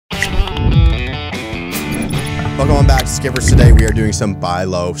Welcome on back to Skippers. Today we are doing some buy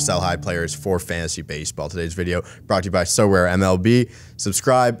low, sell high players for fantasy baseball. Today's video brought to you by SoRare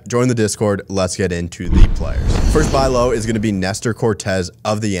Subscribe, join the Discord. Let's get into the players. First buy low is going to be Nestor Cortez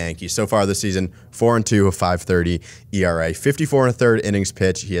of the Yankees. So far this season, 4-2, a 5.30 ERA, 54 1/3 innings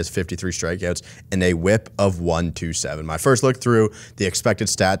pitched. He has 53 strikeouts and a WHIP of 1.27. My first look through the expected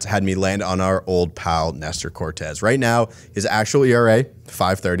stats had me land on our old pal Nestor Cortez. Right now, his actual ERA,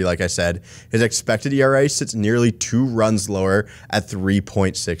 5.30, like I said. His expected ERA sits nearly 2 runs lower at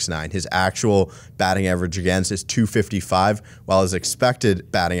 3.69. His actual batting average against is 255, while his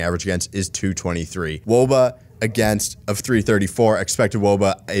expected batting average against is 223. WOBA against of 334, expected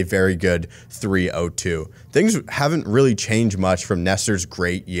WOBA a very good 302. Things haven't really changed much from Nestor's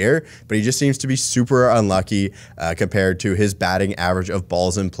great year, but he just seems to be super unlucky compared to his batting average of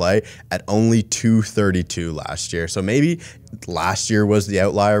balls in play at only 232 last year. So maybe last year was the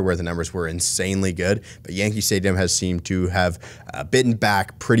outlier where the numbers were insanely good, but Yankee Stadium has seemed to have bitten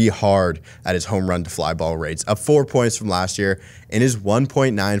back pretty hard at his home run to fly ball rates, up 4 points from last year, and his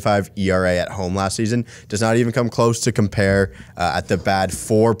 1.95 ERA at home last season does not even come close to compare at the bad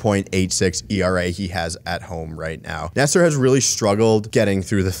 4.86 ERA he has at home right now. Nestor has really struggled getting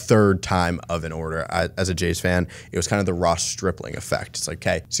through the third time of an order. As a Jays fan, it was kind of the Ross Stripling effect. It's like,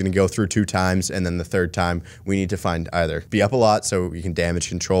 okay, he's going to go through 2 times, and then the third time we need to find either be up a lot so we can damage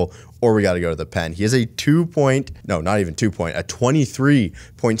control, or we got to go to the pen. He has a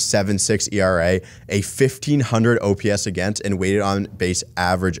 23.76 ERA, a 1,500 OPS against, and weighted on base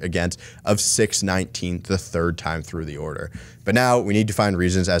average against of 619 the third time through the order. But now we need to find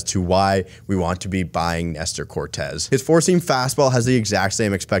reasons as to why we want to be buying Nestor Cortez. His four-seam fastball has the exact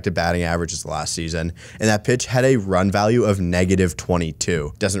same expected batting average as last season, and that pitch had a run value of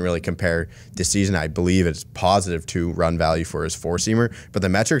 -22. Doesn't really compare this season. I believe it's +2 run value for his four-seamer, but the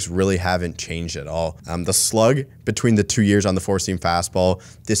metrics really haven't changed at all. The slug between the 2 years on the four-seam fastball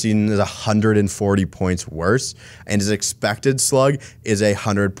this season is 140 points worse, and his expected slug is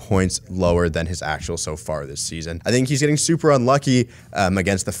 100 points lower than his actual so far this season. I think he's getting super unlucky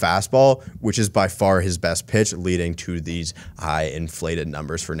against the fastball, which is by far his best pitch, leading to these high inflated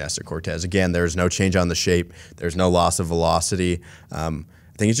numbers for Nestor Cortez. Again, there's no change on the shape. There's no loss of velocity. I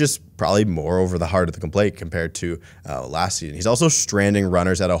think it's just probably more over the heart of the plate compared to last season. He's also stranding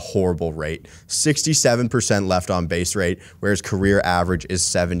runners at a horrible rate, 67% left on base rate, whereas career average is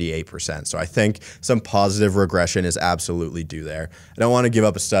 78%. So I think some positive regression is absolutely due there. I don't want to give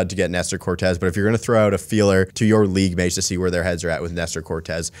up a stud to get Nestor Cortez, but if you're going to throw out a feeler to your league mates to see where their heads are at with Nestor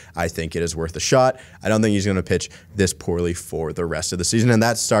Cortez, I think it is worth a shot. I don't think he's going to pitch this poorly for the rest of the season, and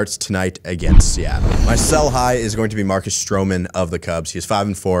that starts tonight against Seattle. My sell high is going to be Marcus Stroman of the Cubs. He is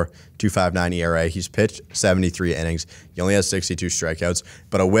 5-4. 2.59 ERA. He's pitched 73 innings. He only has 62 strikeouts,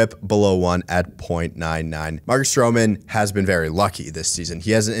 but a WHIP below 1 at .99. Marcus Stroman has been very lucky this season. He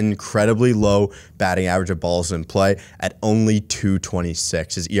has an incredibly low batting average of balls in play at only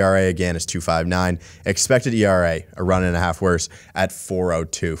 2.26. His ERA again is 2.59. Expected ERA, a run and a half worse at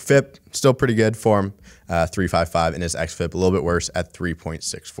 4.02. FIP, still pretty good for him. 3.55, and his xFIP a little bit worse at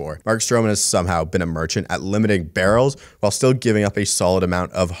 3.64. Marcus Stroman has somehow been a merchant at limiting barrels while still giving up a solid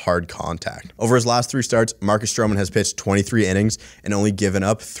amount of hard contact. Over his last 3 starts, Marcus Stroman has pitched 23 innings and only given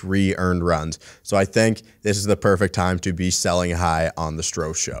up 3 earned runs. So I think this is the perfect time to be selling high on the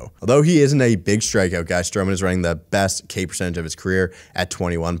Stro show. Although he isn't a big strikeout guy, Stroman is running the best K percentage of his career at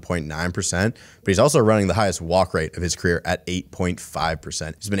 21.9%, but he's also running the highest walk rate of his career at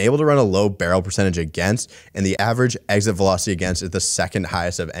 8.5%. He's been able to run a low barrel percentage against, and the average exit velocity against is the second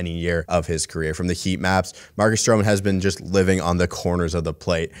highest of any year of his career. From the heat maps, Marcus Stroman has been just living on the corners of the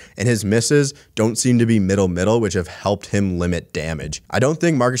plate, and his misses don't seem to be middle, which have helped him limit damage. I don't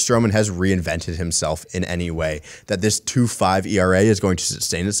think Marcus Stroman has reinvented himself in any way, that this 2.5 ERA is going to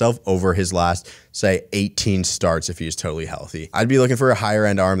sustain itself over his last, say, 18 starts if he's totally healthy. I'd be looking for a higher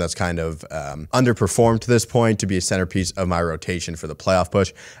end arm that's kind of underperformed to this point to be a centerpiece of my rotation for the playoff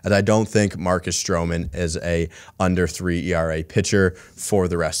push, as I don't think Marcus Stroman is a under 3 ERA pitcher for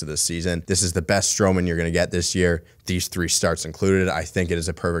the rest of the season. This is the best Stroman you're going to get this year. These 3 starts included, I think it is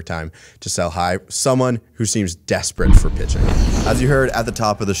a perfect time to sell high. Someone who seems desperate for pitching. As you heard at the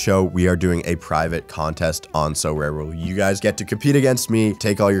top of the show, we are doing a private contest on SoRare where you guys get to compete against me,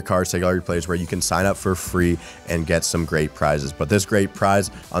 take all your cards, take all your plays, where you can sign up for free and get some great prizes. But this great prize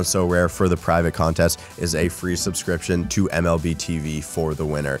on SoRare for the private contest is a free subscription to MLB TV for the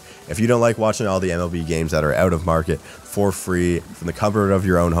winner. If you don't like watching all the MLB games that are out of market for free from the comfort of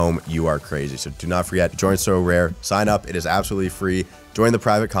your own home, you are crazy. So do not forget to join SoRare. Sign up. It is absolutely free. Join the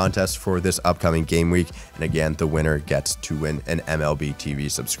private contest for this upcoming game week. And again, the winner gets to win an MLB TV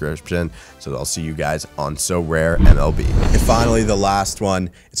subscription. So I'll see you guys on So Rare MLB. And finally, the last one,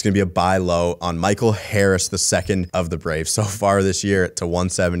 it's going to be a buy low on Michael Harris, the second of the Braves. So far this year, it's a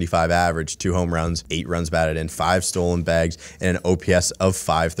 175 average, 2 home runs, 8 runs batted in, 5 stolen bags, and an OPS of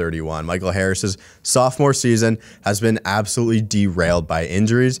 531. Michael Harris's sophomore season has been absolutely derailed by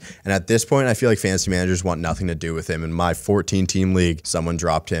injuries. And at this point, I feel like fantasy managers want nothing to do with him. In my 14-team league, someone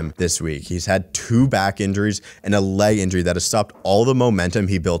dropped him this week. He's had 2 back injuries and a leg injury that has stopped all the momentum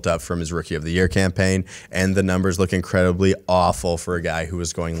he built up from his Rookie of the Year campaign. And the numbers look incredibly awful for a guy who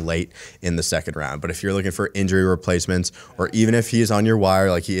was going late in the second round. But if you're looking for injury replacements, or even if he is on your wire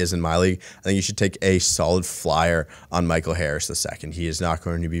like he is in my league, I think you should take a solid flyer on Michael Harris II. He is not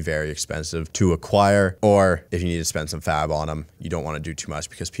going to be very expensive to acquire, or if you need to spend some fab on him, you don't want to do too much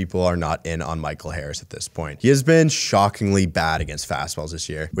because people are not in on Michael Harris at this point. He has been shockingly bad against fastballs this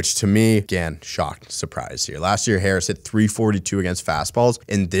year, which to me, again, shocked, surprise here. Last year, Harris hit 342 against fastballs,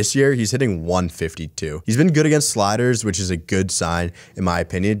 and this year, he's hitting 152. He's been good against sliders, which is a good sign, in my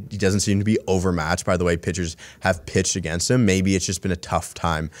opinion. He doesn't seem to be overmatched by the way pitchers have pitched against him. Maybe it's just been a tough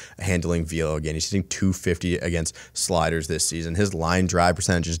time handling velo again. He's hitting 250 against sliders this season. His line drive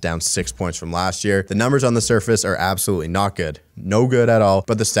percentage is down 6 points from last year. The numbers on the surface are absolutely not good. No good at all.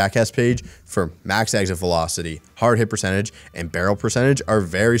 But the StatCast page for max exit velocity, hard hit percentage, and barrel percentage are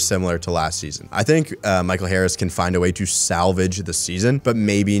very similar to last season. I think Michael Harris can find a way to salvage the season, but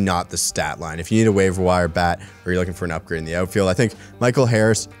maybe not the stat line. If you need a waiver wire bat or you're looking for an upgrade in the outfield, I think Michael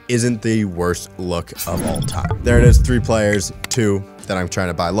Harris isn't the worst look of all time. There it is, 3 players, 2 that I'm trying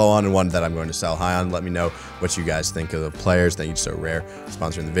to buy low on and 1 that I'm going to sell high on. Let me know what you guys think of the players. Thank you So Rare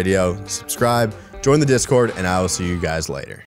sponsoring the video. Subscribe, join the Discord, and I will see you guys later.